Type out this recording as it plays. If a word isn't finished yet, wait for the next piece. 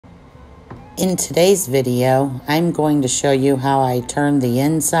In today's video, I'm going to show you how I turned the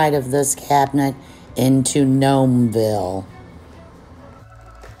inside of this cabinet into Gnomeville.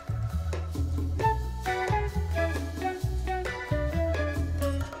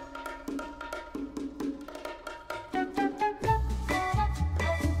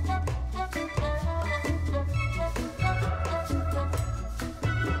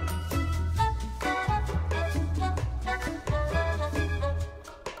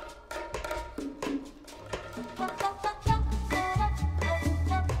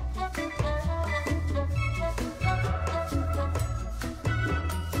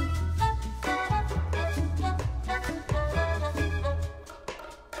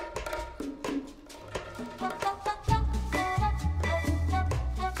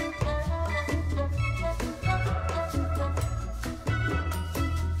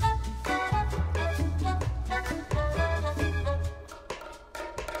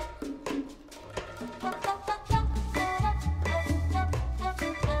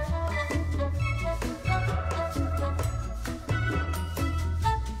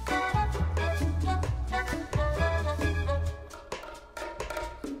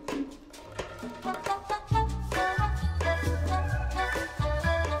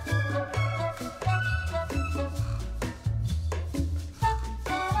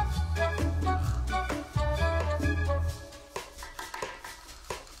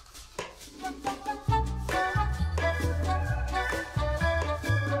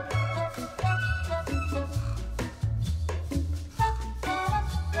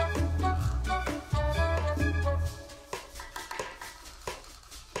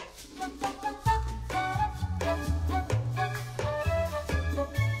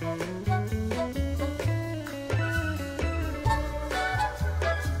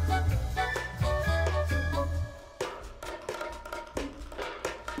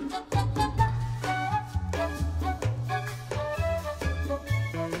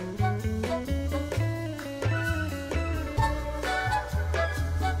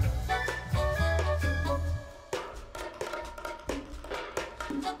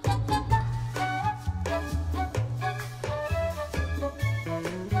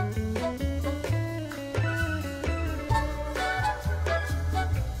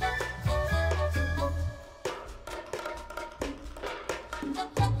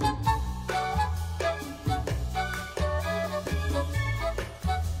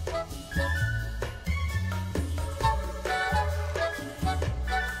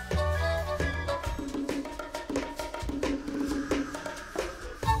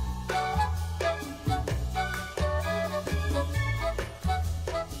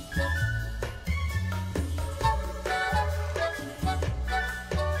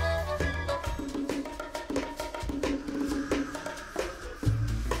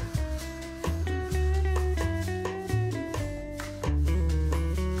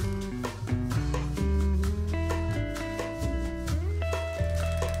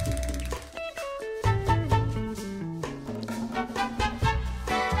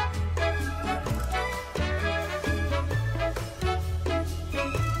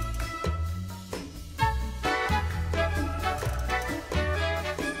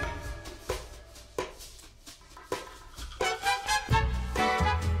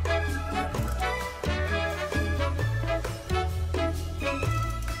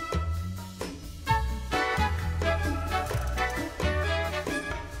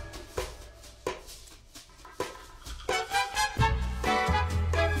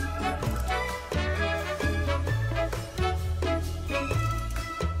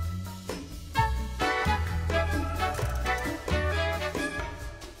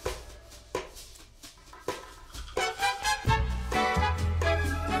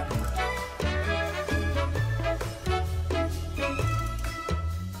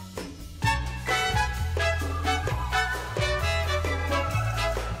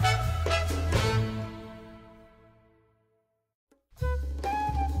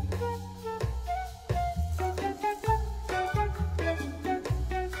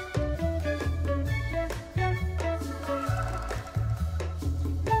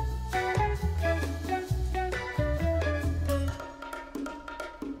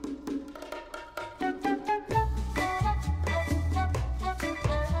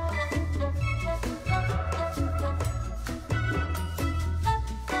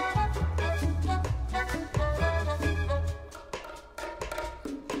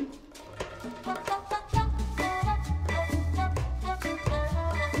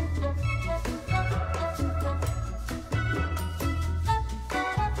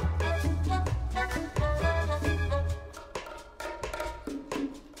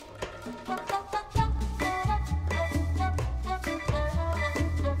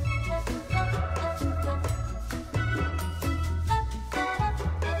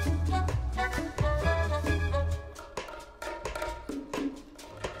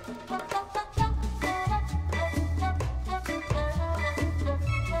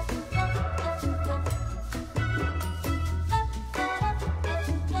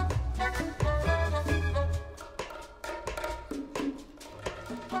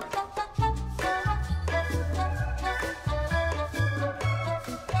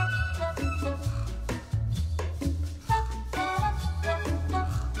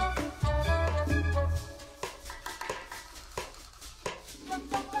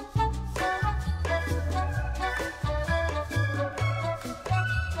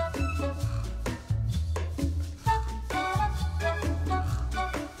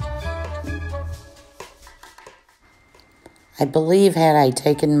 I believe had I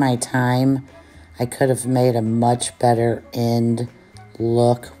taken my time, I could have made a much better end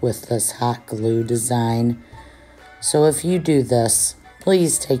look with this hot glue design. So if you do this,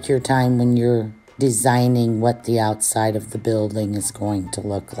 please take your time when you're designing what the outside of the building is going to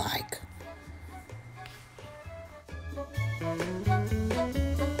look like.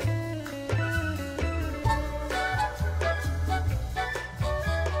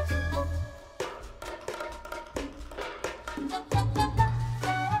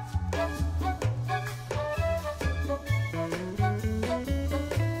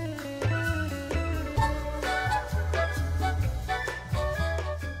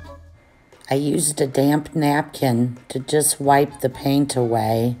 I used a damp napkin to just wipe the paint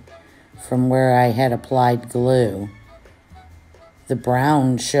away from where I had applied glue. The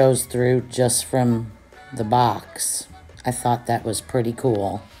brown shows through just from the box. I thought that was pretty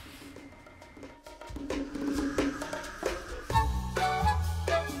cool.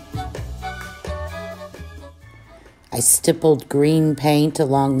 I stippled green paint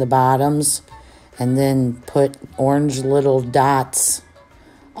along the bottoms and then put orange little dots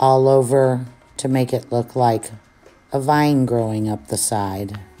all over to make it look like a vine growing up the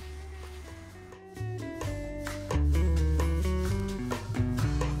side.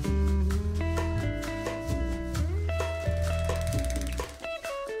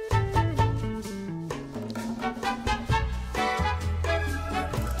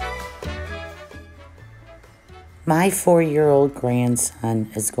 My 4-year-old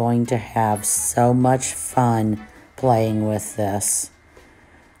grandson is going to have so much fun playing with this.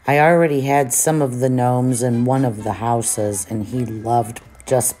 I already had some of the gnomes in one of the houses, and he loved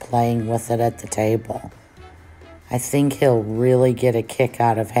just playing with it at the table. I think he'll really get a kick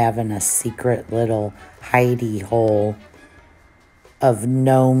out of having a secret little hidey hole of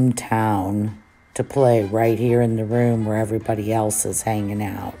Gnome Town to play right here in the room where everybody else is hanging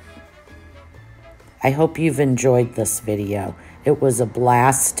out. I hope you've enjoyed this video. It was a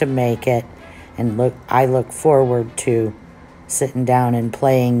blast to make it, and I look forward to sitting down and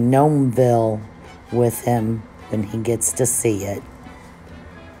playing Gnomeville with him when he gets to see it.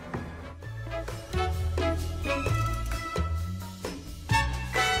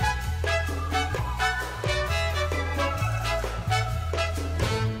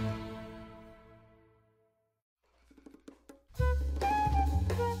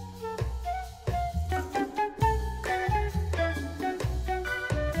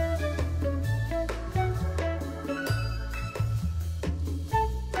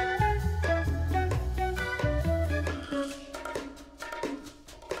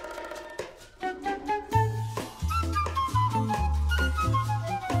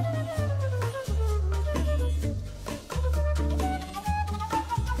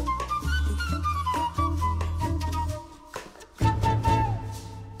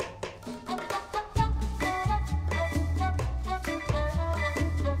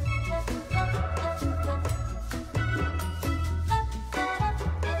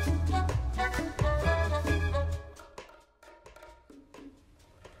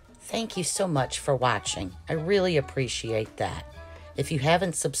 Thank you so much for watching. I really appreciate that. If you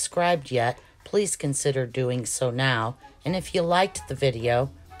haven't subscribed yet, please consider doing so now. And if you liked the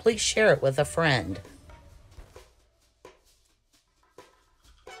video, please share it with a friend.